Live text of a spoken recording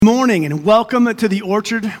Morning and welcome to the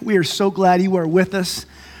Orchard. We are so glad you are with us,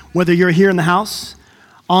 whether you're here in the house,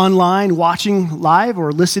 online, watching live,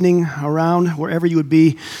 or listening around wherever you would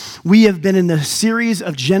be. We have been in the series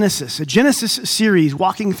of Genesis, a Genesis series,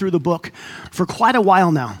 walking through the book for quite a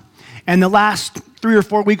while now. And the last 3 or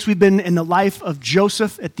 4 weeks, we've been in the life of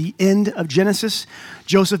Joseph at the end of Genesis.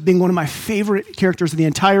 Joseph being one of my favorite characters in the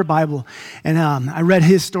entire Bible. And I read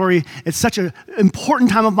his story. It's such an important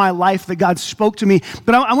time of my life that God spoke to me.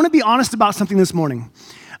 But I want to be honest about something this morning.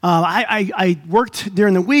 I worked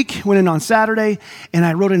during the week, went in on Saturday, and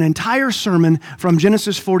I wrote an entire sermon from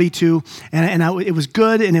Genesis 42. It was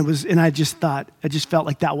good, and I just felt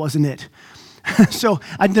like that wasn't it. So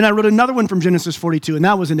then I wrote another one from Genesis 42, and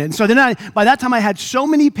that wasn't it. And so then by that time I had so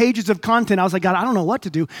many pages of content, I was like, God, I don't know what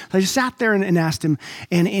to do. So I just sat there and asked him,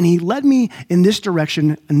 and he led me in this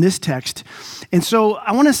direction, in this text. And so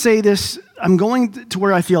I want to say this, I'm going to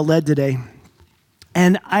where I feel led today,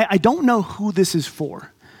 and I don't know who this is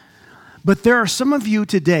for, but there are some of you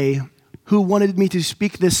today who wanted me to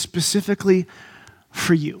speak this specifically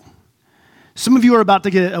for you. Some of you are about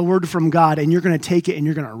to get a word from God, and you're going to take it and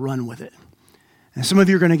you're going to run with it. And some of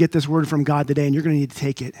you are going to get this word from God today, and you're going to need to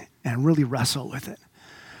take it and really wrestle with it.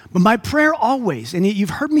 But my prayer always, and you've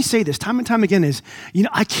heard me say this time and time again, is,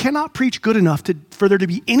 I cannot preach good enough for there to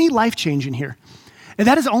be any life change in here. And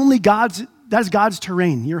that is God's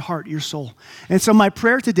terrain, your heart, your soul. And so my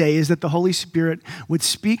prayer today is that the Holy Spirit would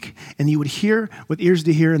speak, and you would hear with ears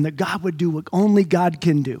to hear, and that God would do what only God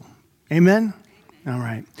can do. Amen? All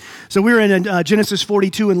right. So we were in Genesis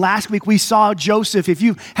 42, and last week we saw Joseph. If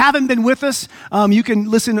you haven't been with us, you can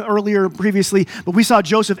listen earlier previously, but we saw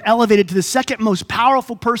Joseph elevated to the second most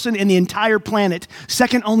powerful person in the entire planet,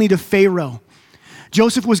 second only to Pharaoh.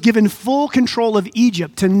 Joseph was given full control of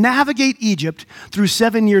Egypt to navigate Egypt through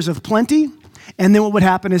 7 years of plenty, and then what would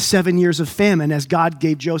happen is 7 years of famine as God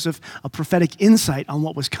gave Joseph a prophetic insight on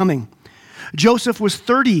what was coming. Joseph was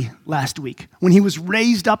 30 last week when he was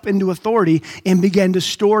raised up into authority and began to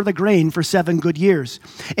store the grain for 7 good years.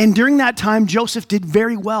 And during that time, Joseph did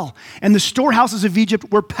very well, and the storehouses of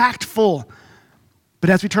Egypt were packed full. But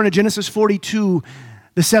as we turn to Genesis 42,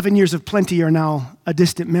 the 7 years of plenty are now a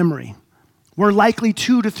distant memory. We're likely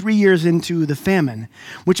 2 to 3 years into the famine,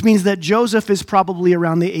 which means that Joseph is probably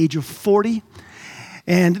around the age of 40.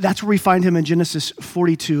 And that's where we find him in Genesis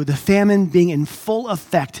 42, the famine being in full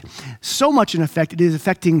effect. So much in effect, it is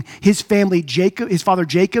affecting his family, Jacob, his father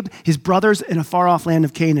Jacob, his brothers in a far-off land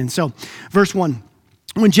of Canaan. So, verse 1,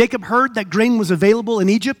 when Jacob heard that grain was available in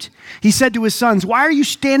Egypt, he said to his sons, "Why are you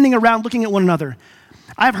standing around looking at one another?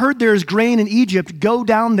 I've heard there is grain in Egypt. Go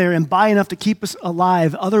down there and buy enough to keep us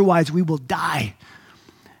alive. Otherwise, we will die."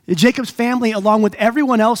 Jacob's family, along with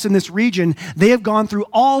everyone else in this region, they have gone through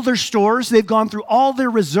all their stores. They've gone through all their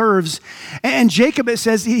reserves. And Jacob, it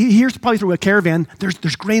says, he hears probably through a caravan,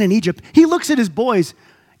 there's grain in Egypt. He looks at his boys.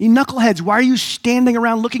 "You knuckleheads, why are you standing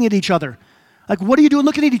around looking at each other? Like, what are you doing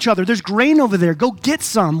looking at each other? There's grain over there. Go get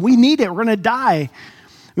some. We need it. We're going to die."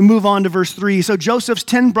 We move on to verse 3. So Joseph's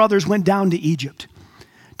 10 brothers went down to Egypt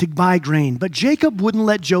to buy grain. But Jacob wouldn't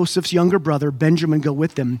let Joseph's younger brother, Benjamin, go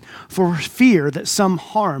with them for fear that some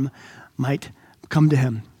harm might come to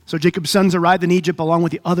him. So Jacob's sons arrived in Egypt along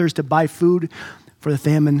with the others to buy food, for the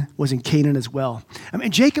famine was in Canaan as well.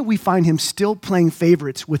 Jacob, we find him still playing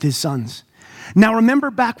favorites with his sons. Now remember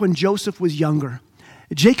back when Joseph was younger,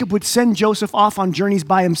 Jacob would send Joseph off on journeys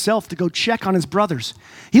by himself to go check on his brothers.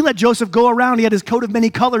 He let Joseph go around. He had his coat of many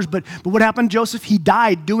colors, but what happened to Joseph? He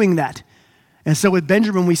died doing that. And so with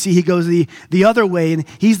Benjamin, we see he goes the other way, and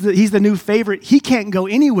he's the new favorite. He can't go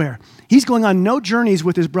anywhere. He's going on no journeys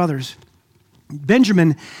with his brothers.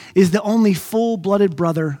 Benjamin is the only full-blooded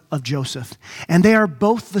brother of Joseph, and they are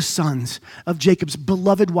both the sons of Jacob's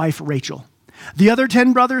beloved wife, Rachel. The other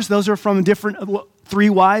 10 brothers, those are from different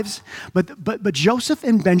 3 wives, but Joseph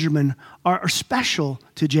and Benjamin are special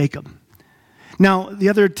to Jacob. Now, the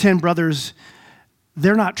other 10 brothers,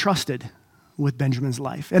 they're not trusted with Benjamin's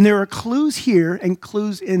life. And there are clues here and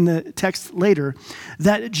clues in the text later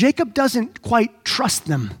that Jacob doesn't quite trust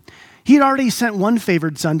them. He had already sent one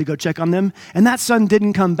favored son to go check on them, and that son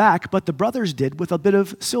didn't come back, but the brothers did with a bit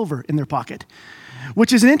of silver in their pocket,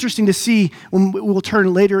 which is interesting to see when we'll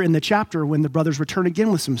turn later in the chapter when the brothers return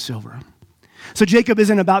again with some silver. So Jacob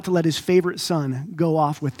isn't about to let his favorite son go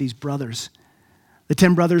off with these brothers. The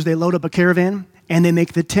 10 brothers, they load up a caravan, and they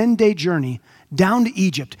make the 10-day journey down to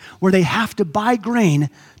Egypt, where they have to buy grain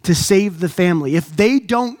to save the family. If they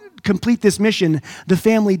don't complete this mission, the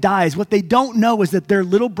family dies. What they don't know is that their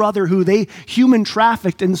little brother, who they human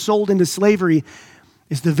trafficked and sold into slavery,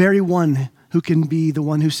 is the very one who can be the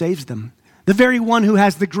one who saves them, the very one who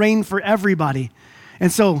has the grain for everybody.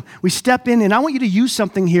 And so we step in, and I want you to use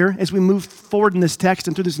something here as we move forward in this text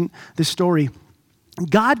and through this story.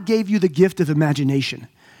 God gave you the gift of imagination.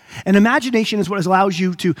 And imagination is what allows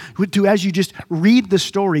you to, as you just read the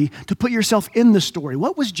story, to put yourself in the story.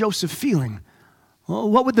 What was Joseph feeling? Well,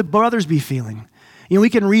 what would the brothers be feeling? We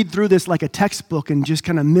can read through this like a textbook and just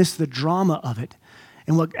kind of miss the drama of it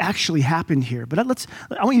and what actually happened here. But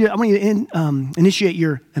I want you to initiate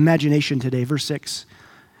your imagination today. Verse 6.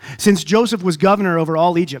 Since Joseph was governor over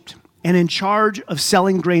all Egypt and in charge of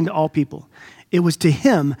selling grain to all people, it was to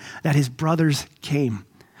him that his brothers came.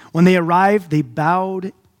 When they arrived, they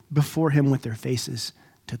bowed before him with their faces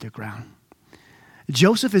to the ground.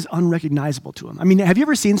 Joseph is unrecognizable to him. I mean, have you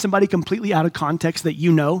ever seen somebody completely out of context that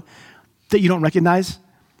you know that you don't recognize?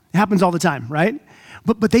 It happens all the time, right?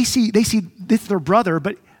 But they see this their brother,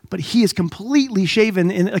 but he is completely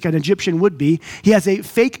shaven in like an Egyptian would be. He has a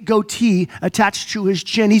fake goatee attached to his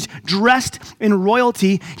chin. He's dressed in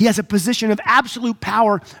royalty. He has a position of absolute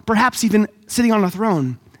power, perhaps even sitting on a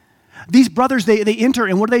throne. These brothers, they enter,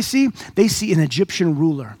 and what do they see? They see an Egyptian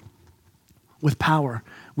ruler with power,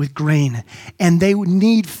 with grain, and they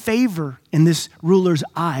need favor in this ruler's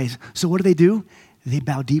eyes. So what do? They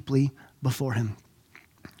bow deeply before him.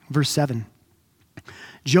 Verse 7.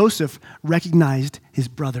 Joseph recognized his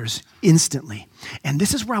brothers instantly. And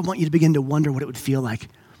this is where I want you to begin to wonder what it would feel like.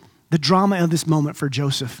 The drama of this moment for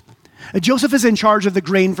Joseph. Joseph is in charge of the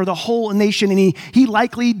grain for the whole nation, and he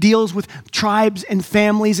likely deals with tribes and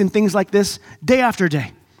families and things like this day after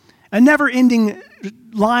day. A never-ending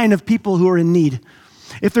line of people who are in need.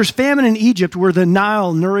 If there's famine in Egypt where the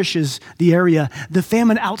Nile nourishes the area, the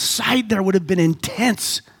famine outside there would have been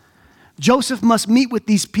intense. Joseph must meet with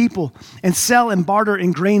these people and sell and barter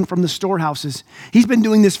in grain from the storehouses. He's been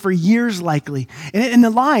doing this for years likely. And in the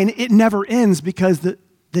line, it never ends because the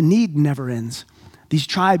need never ends. These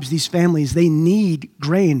tribes, these families, they need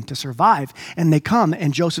grain to survive. And they come,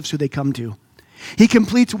 and Joseph's who they come to. He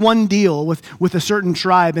completes one deal with a certain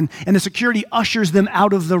tribe, and the security ushers them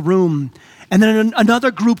out of the room. And then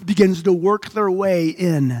another group begins to work their way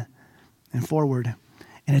in and forward.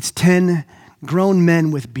 And it's 10 grown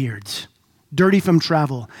men with beards, dirty from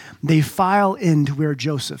travel. They file into where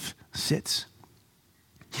Joseph sits.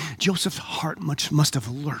 Joseph's heart must have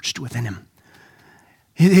lurched within him.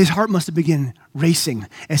 His heart must have begun racing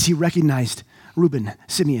as he recognized Reuben,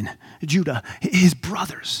 Simeon, Judah, his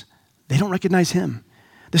brothers. They don't recognize him.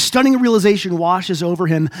 The stunning realization washes over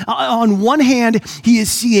him. On one hand, he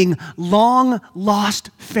is seeing long-lost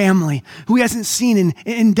family who he hasn't seen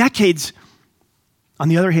in decades. On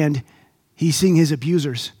the other hand, he's seeing his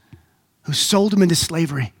abusers who sold him into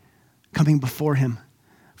slavery coming before him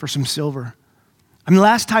for some silver. I mean, the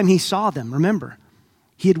last time he saw them, remember,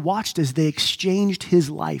 he had watched as they exchanged his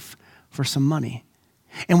life for some money.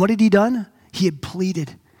 And what had he done? He had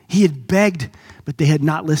pleaded. He had begged, but they had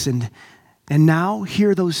not listened. And now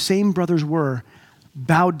here those same brothers were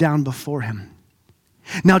bowed down before him.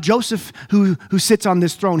 Now Joseph, who sits on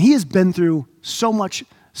this throne, he has been through so much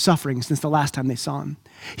suffering since the last time they saw him.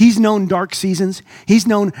 He's known dark seasons. He's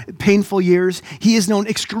known painful years. He has known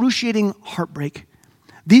excruciating heartbreak.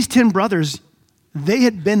 These 10 brothers, they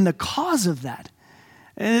had been the cause of that.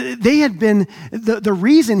 They had been the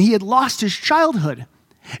reason he had lost his childhood.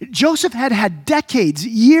 Joseph had had decades,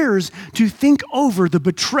 years to think over the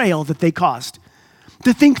betrayal that they caused.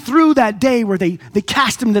 To think through that day where they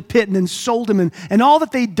cast him in the pit and then sold him and all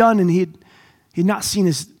that they'd done, and he'd not seen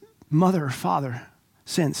his mother or father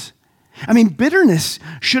since. I mean, bitterness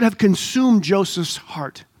should have consumed Joseph's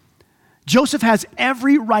heart. Joseph has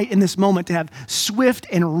every right in this moment to have swift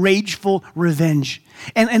and rageful revenge.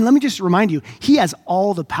 And let me just remind you, he has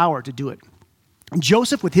all the power to do it.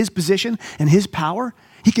 Joseph, with his position and his power,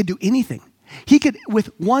 he could do anything. He could, with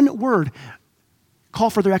one word,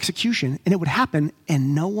 call for their execution, and it would happen,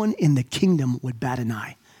 and no one in the kingdom would bat an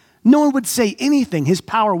eye. No one would say anything. His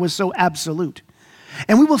power was so absolute.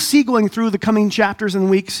 And we will see going through the coming chapters and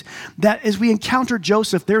weeks that as we encounter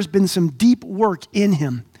Joseph, there's been some deep work in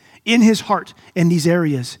him, in his heart, in these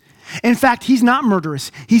areas. In fact, he's not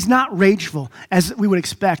murderous. He's not rageful, as we would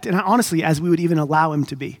expect, and honestly, as we would even allow him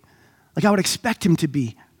to be. Like I would expect him to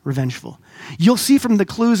be revengeful. You'll see from the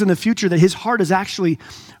clues in the future that his heart is actually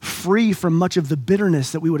free from much of the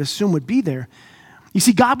bitterness that we would assume would be there. You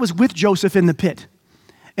see, God was with Joseph in the pit,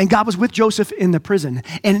 and God was with Joseph in the prison.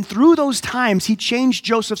 And through those times, he changed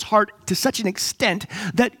Joseph's heart to such an extent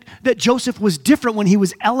that Joseph was different when he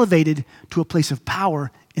was elevated to a place of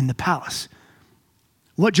power in the palace.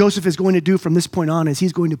 What Joseph is going to do from this point on is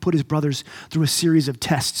he's going to put his brothers through a series of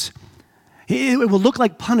tests. It will look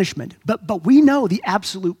like punishment, but we know the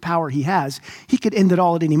absolute power he has. He could end it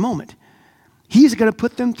all at any moment. He's going to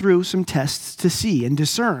put them through some tests to see and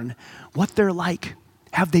discern what they're like.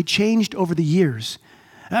 Have they changed over the years?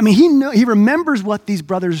 I mean, he remembers what these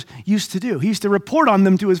brothers used to do. He used to report on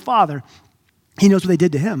them to his father. He knows what they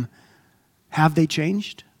did to him. Have they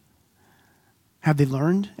changed? Have they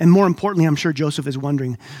learned? And more importantly, I'm sure Joseph is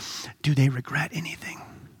wondering, do they regret anything?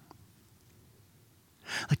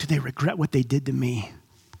 Like, do they regret what they did to me?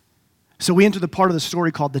 So we enter the part of the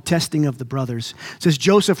story called the testing of the brothers. It says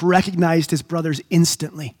Joseph recognized his brothers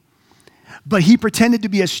instantly, but he pretended to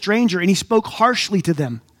be a stranger and he spoke harshly to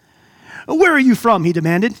them. Where are you from? He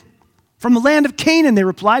demanded. From the land of Canaan, they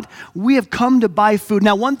replied. We have come to buy food.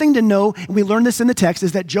 Now, one thing to know, and we learn this in the text,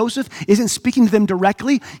 is that Joseph isn't speaking to them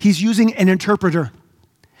directly. He's using an interpreter.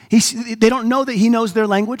 They don't know that he knows their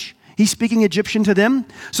language. He's speaking Egyptian to them.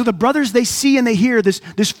 So the brothers, they see and they hear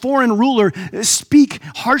this foreign ruler speak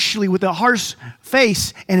harshly with a harsh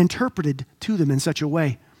face and interpreted to them in such a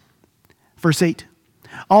way. Verse 8.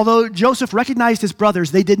 Although Joseph recognized his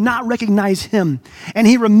brothers, they did not recognize him. And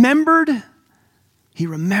he remembered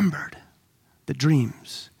the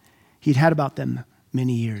dreams he'd had about them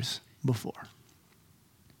many years before.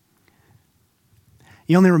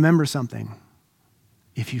 You only remember something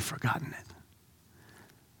if you've forgotten it.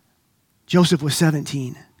 Joseph was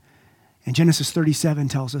 17, and Genesis 37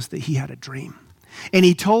 tells us that he had a dream. And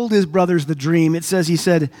he told his brothers the dream. It says, he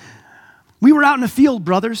said, we were out in a field,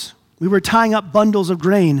 brothers. We were tying up bundles of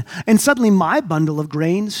grain, and suddenly my bundle of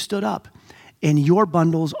grain stood up, and your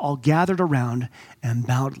bundles all gathered around and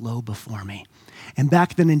bowed low before me. And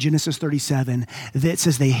back then in Genesis 37, it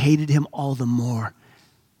says they hated him all the more.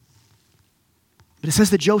 But it says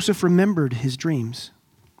that Joseph remembered his dreams.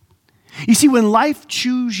 You see, when life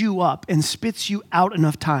chews you up and spits you out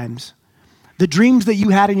enough times, the dreams that you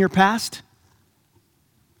had in your past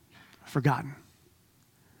are forgotten.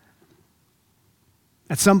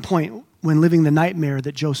 At some point, when living the nightmare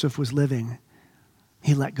that Joseph was living,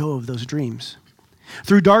 he let go of those dreams.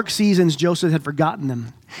 Through dark seasons, Joseph had forgotten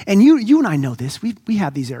them. And you and I know this. We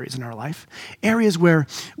have these areas in our life. Areas where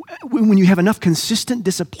when you have enough consistent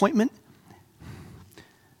disappointment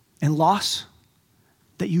and loss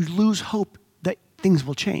that you lose hope that things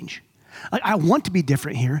will change. Like, I want to be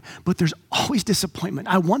different here, but there's always disappointment.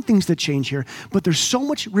 I want things to change here, but there's so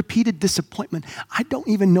much repeated disappointment. I don't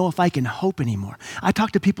even know if I can hope anymore. I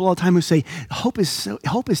talk to people all the time who say, hope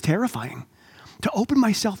is terrifying. To open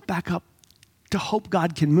myself back up, to hope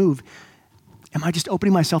God can move, am I just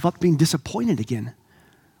opening myself up being disappointed again?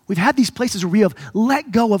 We've had these places where we have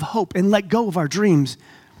let go of hope and let go of our dreams.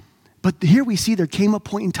 But here we see there came a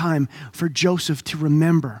point in time for Joseph to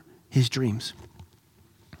remember his dreams.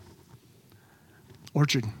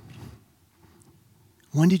 Orchard,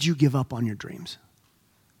 when did you give up on your dreams?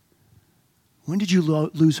 When did you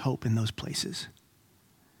lose hope in those places?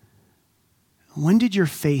 When did your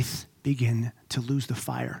faith begin to lose the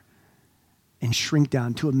fire and shrink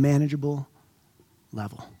down to a manageable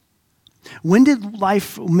level? When did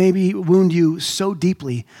life maybe wound you so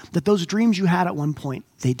deeply that those dreams you had at one point,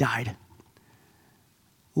 they died?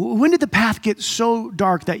 When did the path get so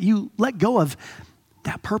dark that you let go of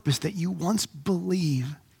that purpose that you once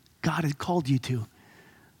believed God had called you to?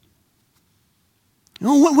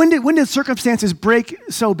 When did circumstances break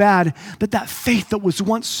so bad that faith that was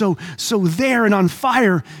once so there and on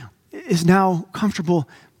fire is now comfortable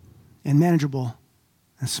and manageable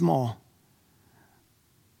and small?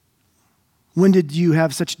 When did you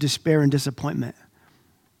have such despair and disappointment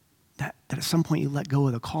that at some point you let go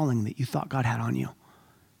of the calling that you thought God had on you?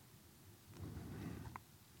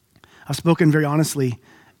 I've spoken very honestly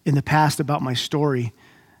in the past about my story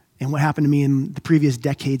and what happened to me in the previous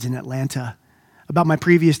decades in Atlanta, about my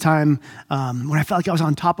previous time when I felt like I was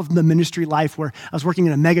on top of the ministry life, where I was working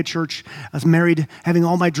in a mega church, I was married, having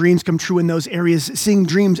all my dreams come true in those areas, seeing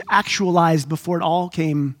dreams actualized before it all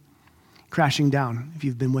came crashing down. If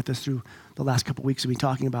you've been with us through the last couple of weeks, we've been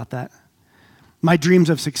talking about that. My dreams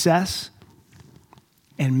of success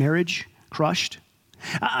and marriage crushed.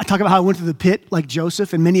 I talk about how I went to the pit like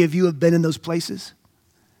Joseph, and many of you have been in those places.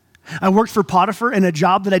 I worked for Potiphar in a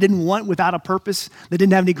job that I didn't want, without a purpose, that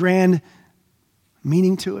didn't have any grand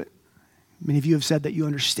meaning to it. Many of you have said that you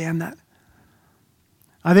understand that.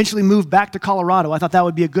 I eventually moved back to Colorado. I thought that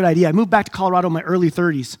would be a good idea. I moved back to Colorado in my early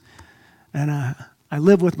 30s, and I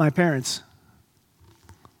live with my parents.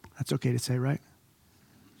 That's okay to say, right?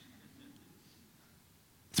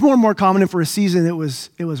 It's more and more common, and for a season it was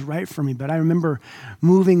right for me. But I remember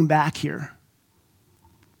moving back here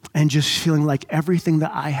and just feeling like everything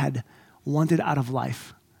that I had wanted out of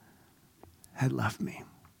life had left me.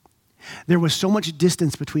 There was so much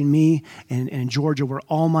distance between me and Georgia where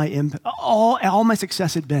all my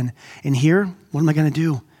success had been. And here, what am I going to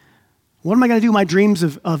do? What am I going to do? My dreams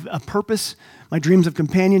of purpose, my dreams of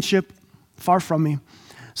companionship, far from me.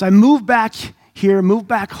 So I moved back here, moved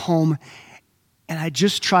back home, and I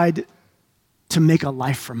just tried to make a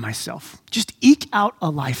life for myself. Just eke out a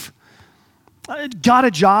life. I got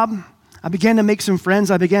a job. I began to make some friends.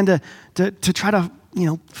 I began to try to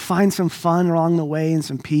find some fun along the way and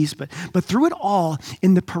some peace. But through it all,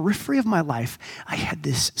 in the periphery of my life, I had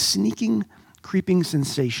this sneaking, creeping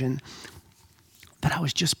sensation that I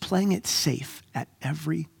was just playing it safe at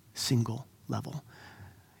every single level,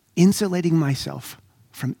 insulating myself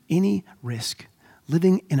from any risk,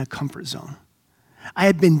 living in a comfort zone. I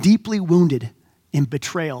had been deeply wounded in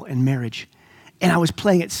betrayal and marriage, and I was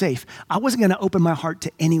playing it safe. I wasn't going to open my heart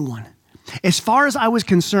to anyone. As far as I was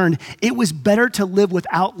concerned, it was better to live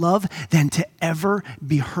without love than to ever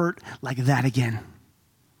be hurt like that again.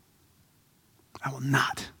 I will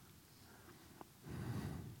not.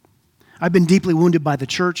 I've been deeply wounded by the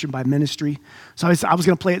church and by ministry, so I was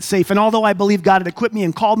going to play it safe. And although I believe God had equipped me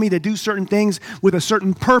and called me to do certain things with a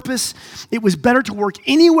certain purpose, it was better to work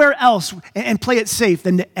anywhere else and play it safe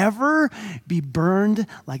than to ever be burned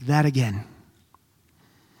like that again.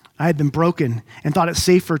 I had been broken and thought it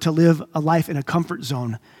safer to live a life in a comfort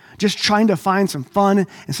zone, just trying to find some fun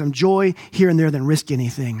and some joy here and there than risk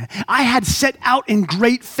anything. I had set out in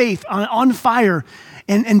great faith on fire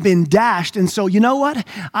and been dashed. And so, you know what?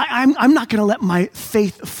 I'm not going to let my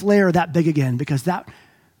faith flare that big again, because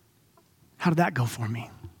how did that go for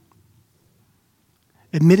me?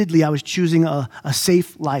 Admittedly, I was choosing a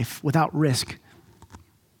safe life without risk,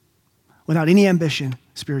 without any ambition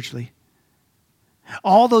spiritually.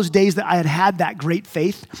 All those days that I had that great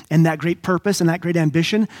faith and that great purpose and that great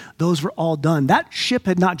ambition, those were all done. That ship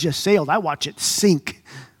had not just sailed. I watched it sink.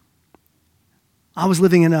 I was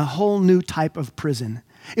living in a whole new type of prison.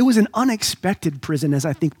 It was an unexpected prison as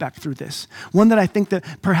I think back through this. One that I think that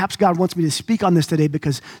perhaps God wants me to speak on this today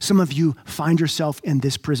because some of you find yourself in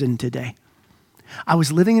this prison today. I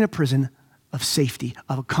was living in a prison of safety,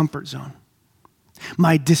 of a comfort zone.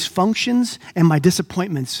 My dysfunctions and my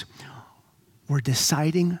disappointments were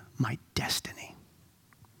deciding my destiny.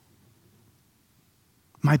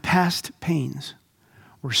 My past pains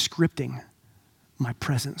were scripting my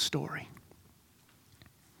present story.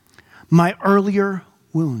 My earlier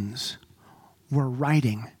wounds were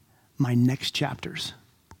writing my next chapters.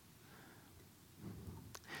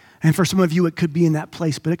 And for some of you, it could be in that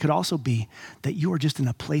place, but it could also be that you are just in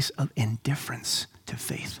a place of indifference to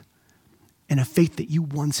faith. And a faith that you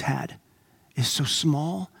once had is so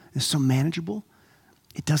small, is so manageable,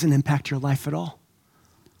 it doesn't impact your life at all.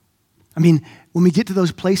 I mean, when we get to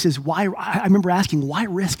those places, I remember asking, why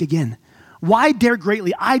risk again? Why dare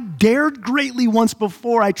greatly? I dared greatly once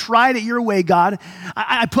before. I tried it your way, God.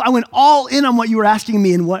 I went all in on what you were asking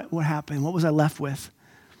me, and what happened? What was I left with?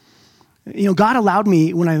 God allowed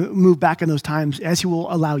me, when I moved back in those times, as he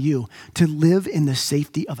will allow you, to live in the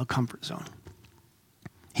safety of a comfort zone.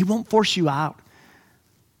 He won't force you out.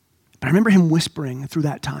 But I remember him whispering through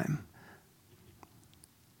that time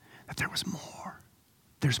that there was more.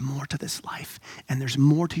 There's more to this life, and there's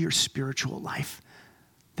more to your spiritual life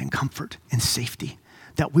than comfort and safety,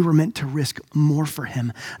 that we were meant to risk more for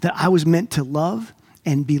him, that I was meant to love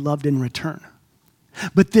and be loved in return.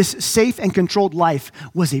 But this safe and controlled life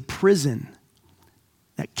was a prison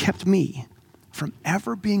that kept me from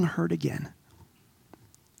ever being hurt again.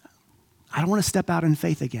 I don't want to step out in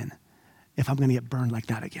faith again if I'm going to get burned like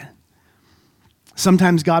that again.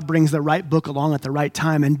 Sometimes God brings the right book along at the right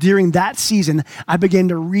time. And during that season, I began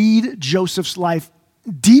to read Joseph's life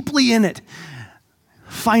deeply in it,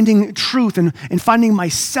 finding truth and finding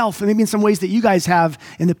myself, and maybe in some ways that you guys have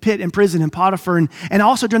in the pit and prison and Potiphar. And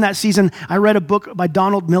also during that season, I read a book by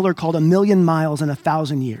Donald Miller called A Million Miles in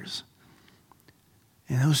 1,000 Years.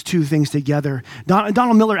 And those two things together,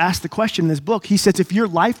 Donald Miller asked the question in this book. He says, if your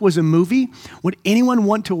life was a movie, would anyone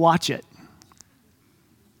want to watch it?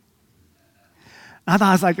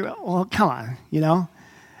 I was like, well, come on,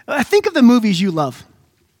 I think of the movies you love,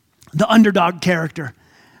 the underdog character.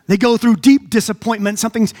 They go through deep disappointment.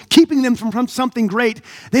 Something's keeping them from something great.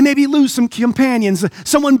 They maybe lose some companions.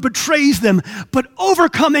 Someone betrays them. But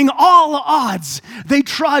overcoming all odds, they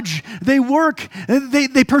trudge, they work,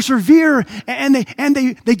 they persevere, and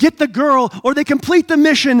they get the girl, or they complete the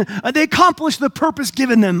mission. They accomplish the purpose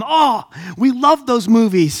given them. Oh, we love those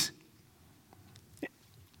movies.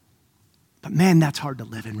 But man, that's hard to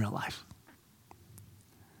live in real life.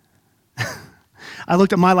 I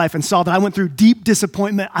looked at my life and saw that I went through deep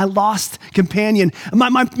disappointment. I lost companion.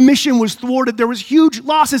 My mission was thwarted. There was huge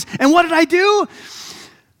losses. And what did I do?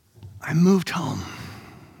 I moved home.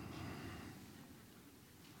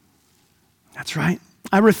 That's right.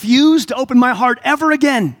 I refused to open my heart ever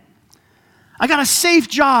again. I got a safe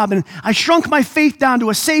job and I shrunk my faith down to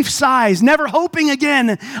a safe size, never hoping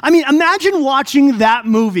again. I mean, imagine watching that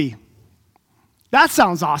movie. That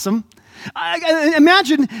sounds awesome.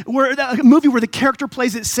 Imagine a movie where the character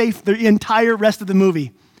plays it safe the entire rest of the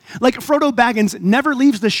movie. Like Frodo Baggins never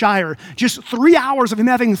leaves the Shire. Just 3 hours of him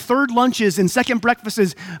having third lunches and second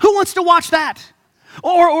breakfasts. Who wants to watch that?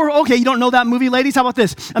 Or okay, you don't know that movie, ladies? How about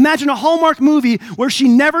this? Imagine a Hallmark movie where she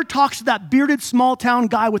never talks to that bearded small town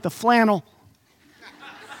guy with the flannel.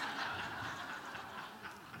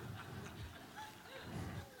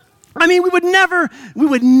 I mean, we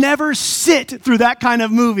would never sit through that kind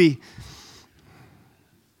of movie.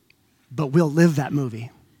 But we'll live that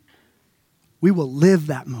movie. We will live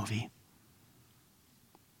that movie.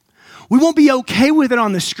 We won't be okay with it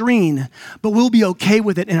on the screen, but we'll be okay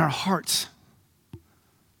with it in our hearts.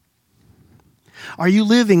 Are you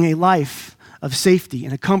living a life of safety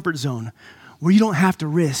in a comfort zone where you don't have to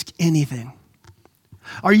risk anything?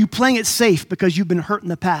 Are you playing it safe because you've been hurt in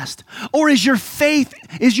the past? Or is your faith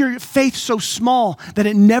so small that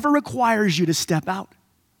it never requires you to step out?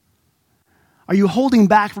 Are you holding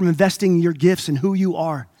back from investing your gifts in who you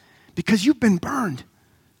are because you've been burned?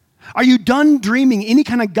 Are you done dreaming any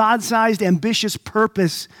kind of God-sized, ambitious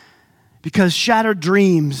purpose because shattered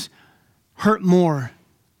dreams hurt more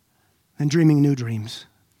than dreaming new dreams?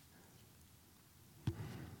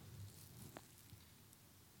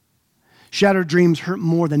 Shattered dreams hurt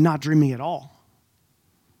more than not dreaming at all.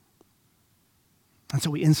 And so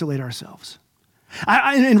we insulate ourselves.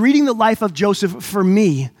 In reading the life of Joseph, for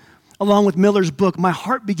me, along with Miller's book, my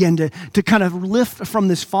heart began to kind of lift from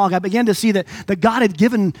this fog. I began to see that God had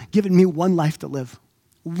given me one life to live.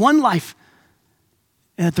 One life.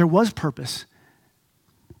 And that there was purpose.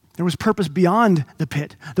 There was purpose beyond the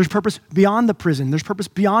pit. There's purpose beyond the prison. There's purpose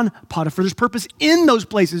beyond Potiphar. There's purpose in those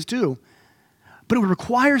places too. But it would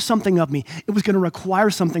require something of me. It was going to require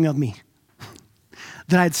something of me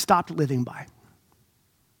that I had stopped living by.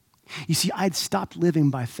 You see, I had stopped living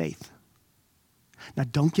by faith. Now,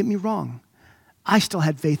 don't get me wrong. I still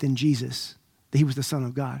had faith in Jesus, that he was the Son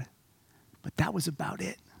of God. But that was about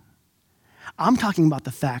it. I'm talking about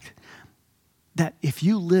the fact that if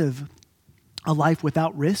you live a life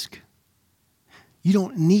without risk, you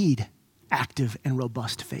don't need active and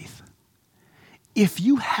robust faith. If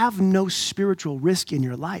you have no spiritual risk in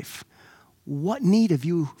your life, what need have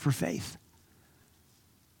you for faith?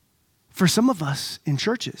 For some of us in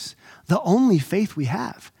churches, the only faith we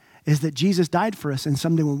have is that Jesus died for us and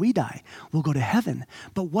someday when we die, we'll go to heaven.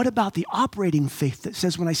 But what about the operating faith that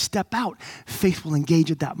says when I step out, faith will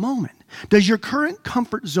engage at that moment? Does your current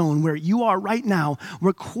comfort zone where you are right now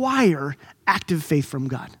require active faith from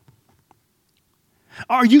God?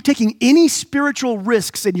 Are you taking any spiritual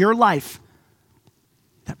risks in your life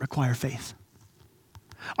that require faith?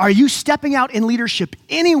 Are you stepping out in leadership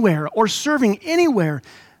anywhere or serving anywhere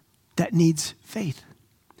that needs faith?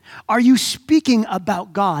 Are you speaking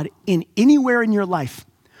about God in anywhere in your life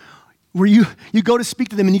where you go to speak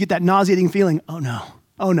to them and you get that nauseating feeling, oh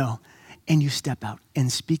no, and you step out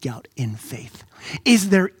and speak out in faith? Is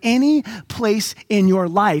there any place in your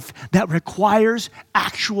life that requires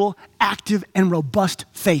actual, active, and robust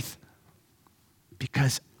faith?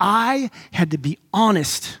 Because I had to be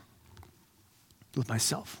honest with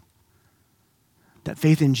myself that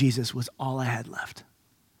faith in Jesus was all I had left.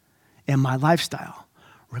 And my lifestyle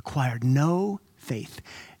required no faith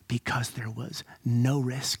because there was no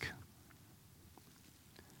risk.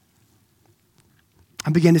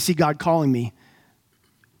 I began to see God calling me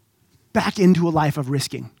back into a life of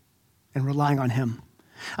risking and relying on him.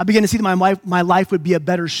 I began to see that my life would be a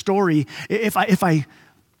better story if I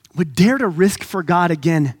would dare to risk for God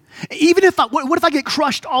again. Even if what if I get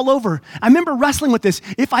crushed all over? I remember wrestling with this.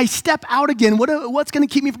 If I step out again, what's going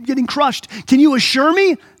to keep me from getting crushed? Can you assure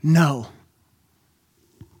me? No.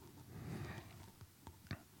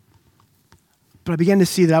 But I began to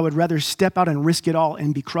see that I would rather step out and risk it all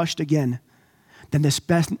and be crushed again than to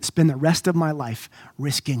spend the rest of my life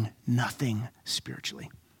risking nothing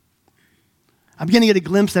spiritually. I began to get a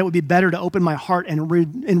glimpse that it would be better to open my heart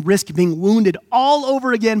and risk being wounded all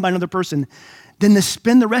over again by another person than to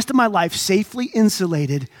spend the rest of my life safely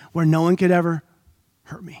insulated where no one could ever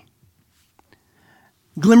hurt me.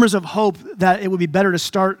 Glimmers of hope that it would be better to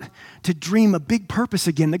start to dream a big purpose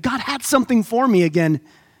again, that God had something for me again.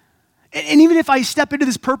 And even if I step into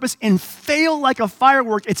this purpose and fail like a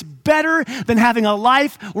firework, it's better than having a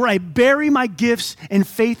life where I bury my gifts and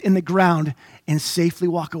faith in the ground and safely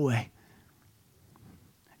walk away.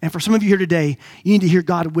 And for some of you here today, you need to hear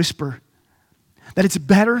God whisper that it's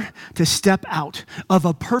better to step out of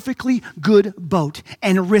a perfectly good boat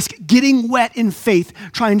and risk getting wet in faith,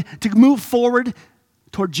 trying to move forward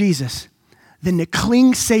toward Jesus, than to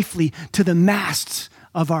cling safely to the masts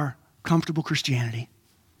of our comfortable Christianity.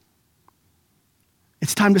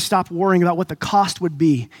 It's time to stop worrying about what the cost would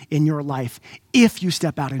be in your life if you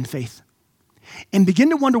step out in faith. And begin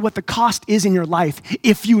to wonder what the cost is in your life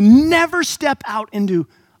if you never step out into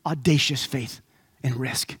audacious faith and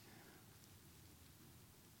risk.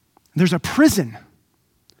 There's a prison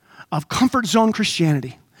of comfort zone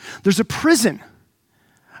Christianity. There's a prison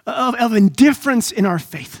of indifference in our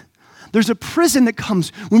faith. There's a prison that comes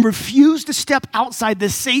when we refuse to step outside the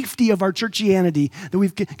safety of our churchianity that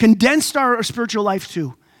we've condensed our spiritual life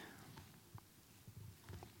to.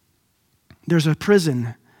 There's a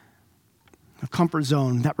prison of comfort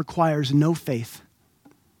zone that requires no faith,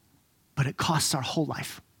 but it costs our whole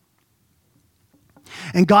life.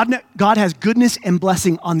 And God has goodness and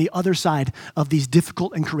blessing on the other side of these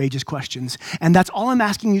difficult and courageous questions. And that's all I'm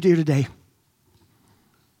asking you to do today.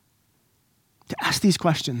 To ask these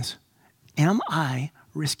questions. Am I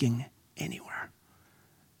risking anywhere?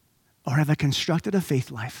 Or have I constructed a faith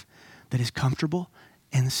life that is comfortable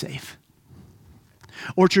and safe?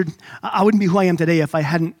 Orchard, I wouldn't be who I am today if I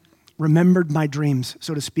hadn't remembered my dreams,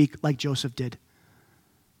 so to speak, like Joseph did.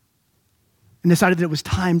 And decided that it was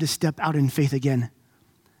time to step out in faith again.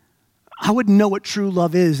 I wouldn't know what true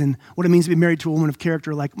love is and what it means to be married to a woman of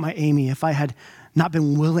character like my Amy if I had not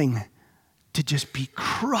been willing to just be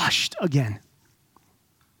crushed again.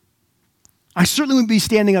 I certainly wouldn't be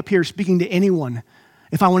standing up here speaking to anyone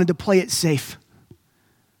if I wanted to play it safe.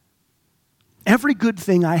 Every good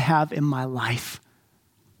thing I have in my life,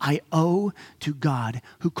 I owe to God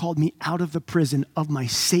who called me out of the prison of my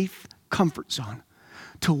safe comfort zone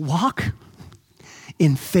to walk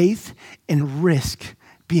in faith and risk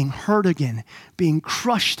being hurt again, being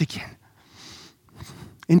crushed again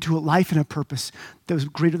into a life and a purpose that was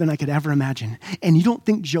greater than I could ever imagine. And you don't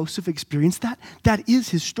think Joseph experienced that? That is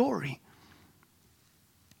his story.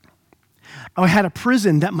 I had a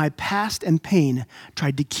prison that my past and pain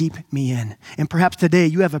tried to keep me in. And perhaps today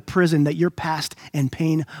you have a prison that your past and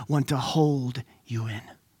pain want to hold you in.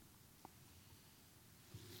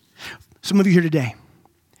 Some of you here today,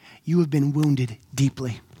 you have been wounded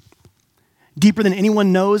deeply. Deeper than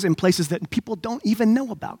anyone knows in places that people don't even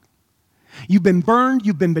know about. You've been burned,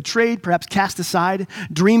 you've been betrayed, perhaps cast aside,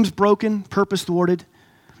 dreams broken, purpose thwarted.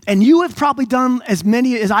 And you have probably done as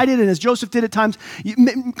many as I did and as Joseph did at times,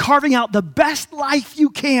 carving out the best life you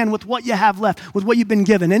can with what you have left, with what you've been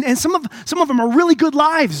given. And some of them are really good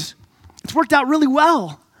lives. It's worked out really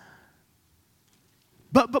well.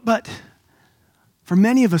 But for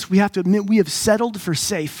many of us, we have to admit we have settled for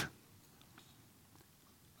safe.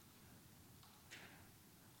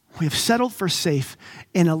 We have settled for safe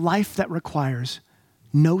in a life that requires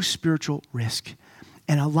no spiritual risk.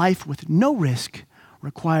 And a life with no risk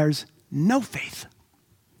requires no faith.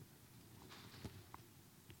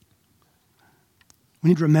 We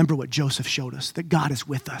need to remember what Joseph showed us, that God is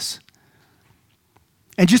with us.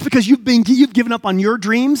 And just because you've given up on your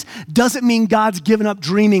dreams doesn't mean God's given up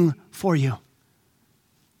dreaming for you.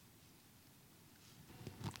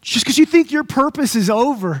 Just because you think your purpose is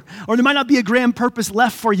over or there might not be a grand purpose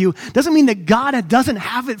left for you doesn't mean that God doesn't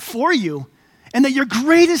have it for you and that your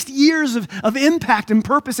greatest years of impact and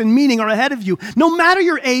purpose and meaning are ahead of you. No matter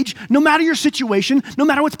your age, no matter your situation, no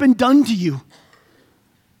matter what's been done to you.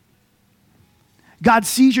 God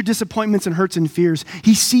sees your disappointments and hurts and fears.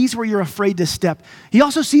 He sees where you're afraid to step. He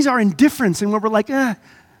also sees our indifference and where we're like,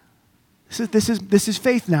 this is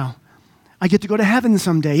faith now. I get to go to heaven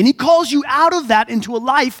someday. And he calls you out of that into a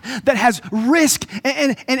life that has risk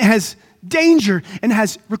and has danger and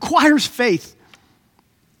requires faith.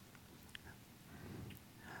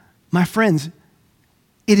 My friends,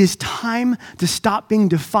 it is time to stop being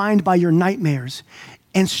defined by your nightmares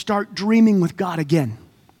and start dreaming with God again.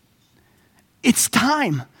 It's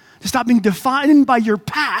time to stop being defined by your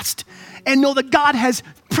past and know that God has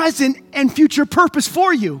present and future purpose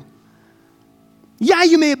for you. Yeah,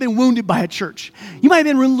 you may have been wounded by a church. You might have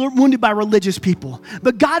been wounded by religious people.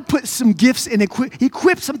 But God put some gifts and He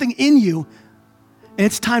equipped something in you. And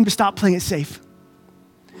it's time to stop playing it safe.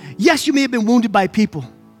 Yes, you may have been wounded by people.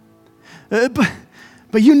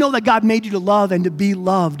 But you know that God made you to love and to be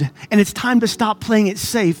loved. And it's time to stop playing it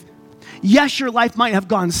safe. Yes, your life might have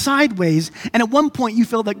gone sideways, and at one point you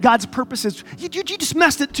feel that God's purposes, you just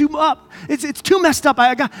messed it too up. It's too messed up.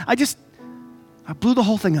 I blew the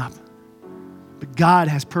whole thing up. But God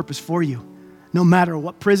has purpose for you, no matter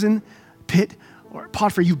what prison, pit, or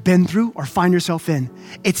Potiphar you've been through or find yourself in.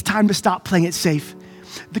 It's time to stop playing it safe.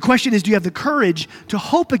 The question is, do you have the courage to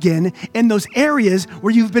hope again in those areas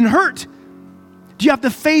where you've been hurt? Do you have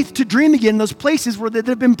the faith to dream again in those places where that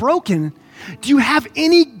have been broken? Do you have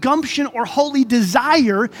any gumption or holy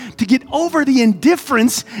desire to get over the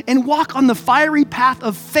indifference and walk on the fiery path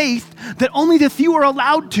of faith that only the few are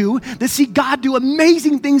allowed to see God do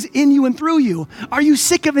amazing things in you and through you? Are you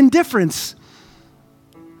sick of indifference?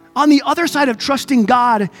 On the other side of trusting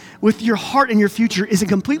God with your heart and your future is a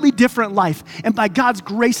completely different life. And by God's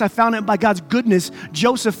grace, I found it. And by God's goodness,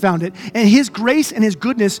 Joseph found it. And his grace and his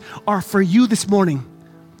goodness are for you this morning.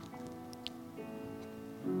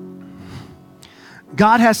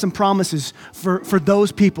 God has some promises for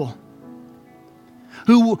those people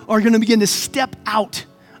who are going to begin to step out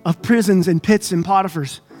of prisons and pits and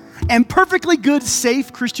Potiphars and perfectly good,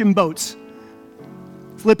 safe Christian boats.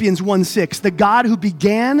 Philippians 1:6, the God who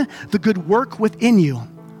began the good work within you,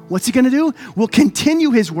 what's he going to do? Will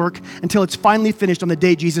continue his work until it's finally finished on the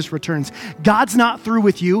day Jesus returns. God's not through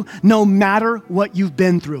with you no matter what you've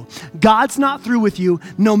been through. God's not through with you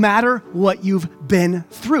no matter what you've been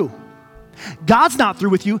through. God's not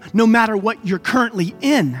through with you no matter what you're currently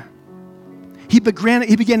in. He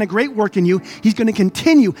began a great work in you. He's going to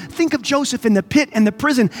continue. Think of Joseph in the pit and the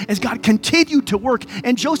prison as God continued to work.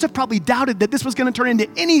 And Joseph probably doubted that this was going to turn into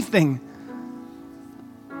anything.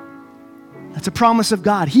 That's a promise of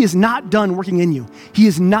God. He is not done working in you. He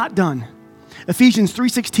is not done. Ephesians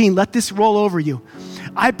 3:16, let this roll over you.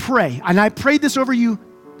 I pray, and I prayed this over you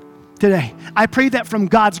today. I pray that from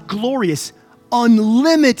God's glorious,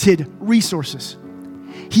 unlimited resources,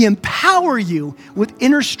 He empower you with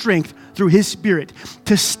inner strength through His Spirit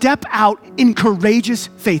to step out in courageous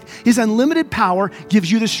faith. His unlimited power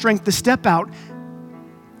gives you the strength to step out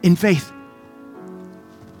in faith.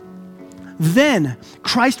 Then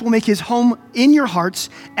Christ will make His home in your hearts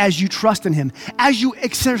as you trust in Him. As you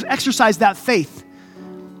exercise that faith,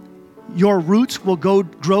 your roots will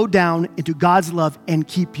grow down into God's love and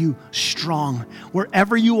keep you strong.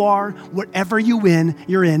 Wherever you are, whatever you're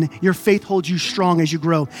in, your faith holds you strong as you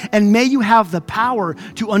grow. And may you have the power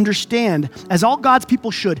to understand, as all God's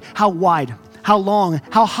people should, how wide, how long,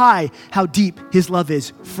 how high, how deep His love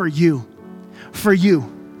is for you. For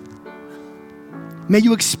you. May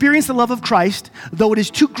you experience the love of Christ, though it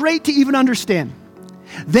is too great to even understand.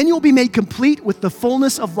 Then you will be made complete with the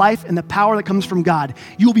fullness of life and the power that comes from God.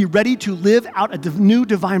 You will be ready to live out a new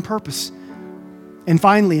divine purpose. And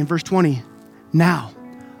finally, in verse 20, now,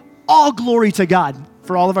 all glory to God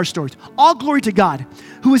for all of our stories. All glory to God,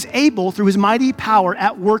 who is able, through His mighty power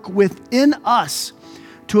at work within us,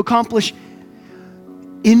 to accomplish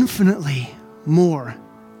infinitely more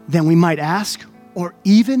than we might ask or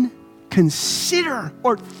even consider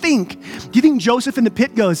or think. Do you think Joseph in the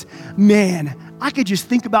pit goes, man, I could just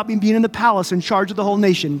think about being in the palace in charge of the whole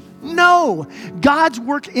nation? No, God's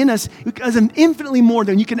work in us is infinitely more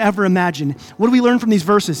than you can ever imagine. What do we learn from these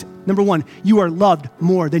verses? Number one, you are loved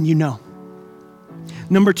more than you know.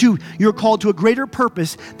 Number two, you're called to a greater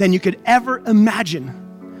purpose than you could ever imagine.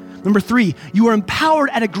 Number three, you are empowered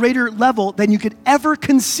at a greater level than you could ever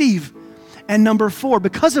conceive. And number four,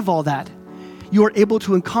 because of all that, you are able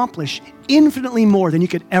to accomplish infinitely more than you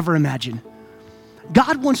could ever imagine.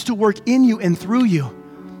 God wants to work in you and through you.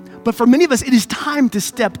 But for many of us, it is time to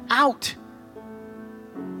step out.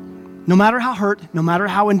 No matter how hurt, no matter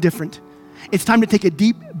how indifferent, it's time to take a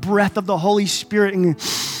deep breath of the Holy Spirit and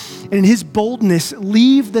in His boldness,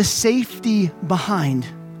 leave the safety behind.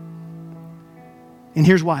 And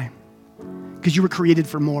here's why. Because you were created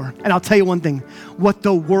for more. And I'll tell you one thing. What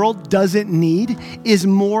the world doesn't need is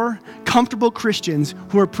more comfortable Christians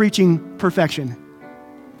who are preaching perfection.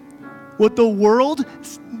 What the world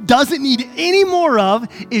doesn't need any more of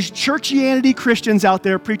is churchianity Christians out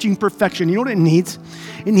there preaching perfection. You know what it needs?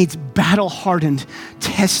 It needs battle-hardened,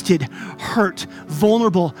 tested, hurt,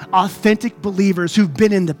 vulnerable, authentic believers who've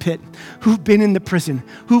been in the pit, who've been in the prison,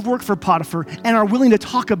 who've worked for Potiphar, and are willing to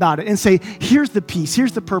talk about it and say, here's the peace,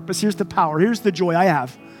 here's the purpose, here's the power, here's the joy I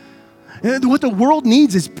have. What the world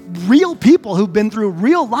needs is real people who've been through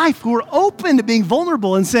real life, who are open to being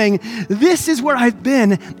vulnerable and saying, this is where I've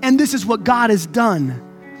been, and this is what God has done.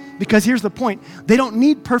 Because here's the point. They don't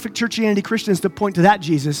need perfect churchianity Christians to point to that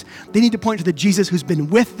Jesus. They need to point to the Jesus who's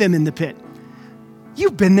been with them in the pit.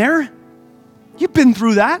 You've been there. You've been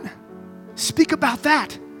through that. Speak about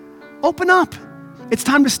that. Open up. It's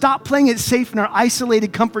time to stop playing it safe in our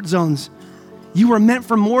isolated comfort zones. You are meant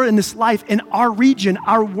for more in this life, and our region,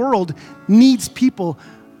 our world needs people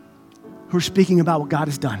who are speaking about what God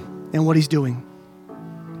has done and what he's doing.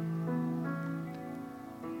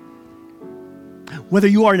 Whether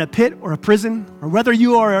you are in a pit or a prison, or whether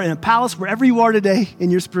you are in a palace, wherever you are today in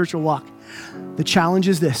your spiritual walk, the challenge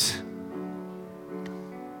is this.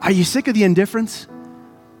 Are you sick of the indifference?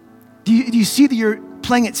 Do you see that you're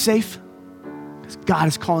playing it safe? Because God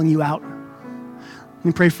is calling you out. Let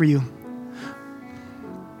me pray for you.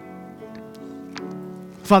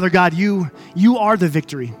 Father God, you are the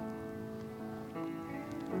victory.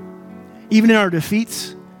 Even in our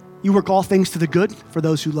defeats, you work all things to the good for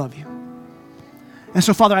those who love you. And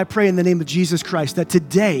so, Father, I pray in the name of Jesus Christ that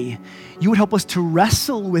today you would help us to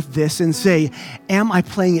wrestle with this and say, am I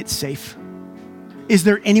playing it safe? Is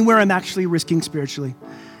there anywhere I'm actually risking spiritually?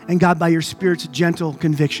 And God, by your Spirit's gentle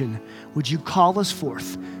conviction, would you call us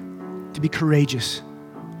forth to be courageous,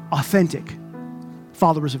 authentic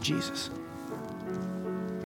followers of Jesus?